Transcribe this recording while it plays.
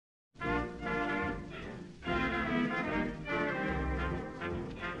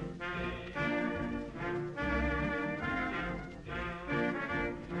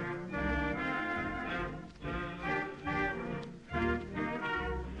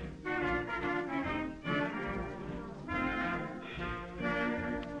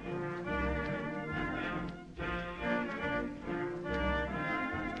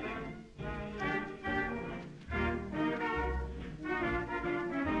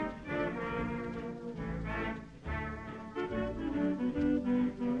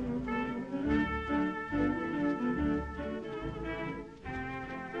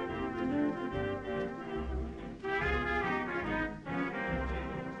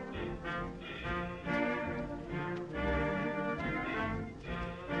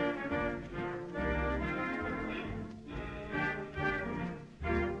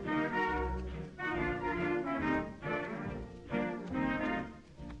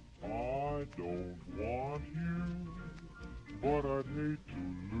don't want you, but I'd hate to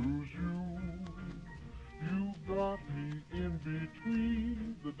lose you. You've got me in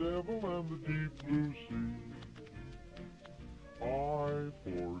between the devil and the deep blue sea. I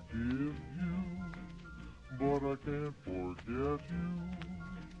forgive you, but I can't forget you.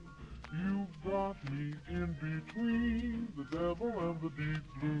 You've got me in between the devil and the deep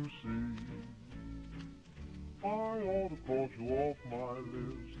blue sea. I ought to cross you off my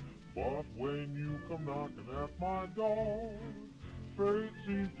list, but when you come knocking at my door, fate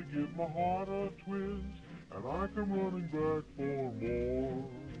seems to give my heart a twist, and I come running back for more.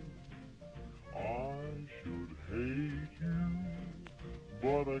 I should hate you,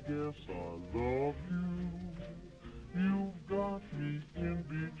 but I guess I love you. You've got me in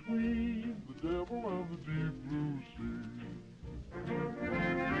between the devil and the deep blue